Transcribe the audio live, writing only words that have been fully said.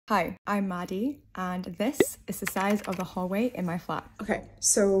Hi, I'm Maddie, and this is the size of the hallway in my flat. Okay,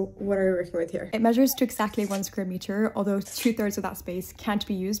 so what are we working with here? It measures to exactly 1 square meter, although 2/3 of that space can't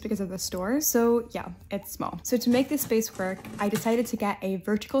be used because of the store. So yeah, it's small. So to make this space work, I decided to get a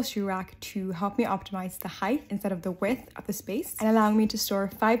vertical shoe rack to help me optimize the height instead of the width of the space and allowing me to store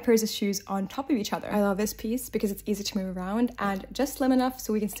 5 pairs of shoes on top of each other. I love this piece because it's easy to move around and just slim enough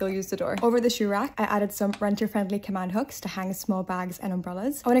so we can still use the door. Over the shoe rack, I added some renter-friendly command hooks to hang small bags and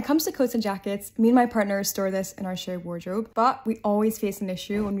umbrellas. When it comes to coats and jackets, me and my partner store this in our shared wardrobe, but we always face an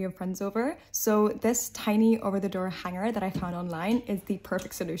issue when we have friends over. So this tiny over-the-door hanger that I found online is the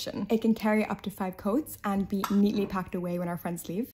perfect solution. It can carry up to 5 coats and be neatly packed away when our friends leave.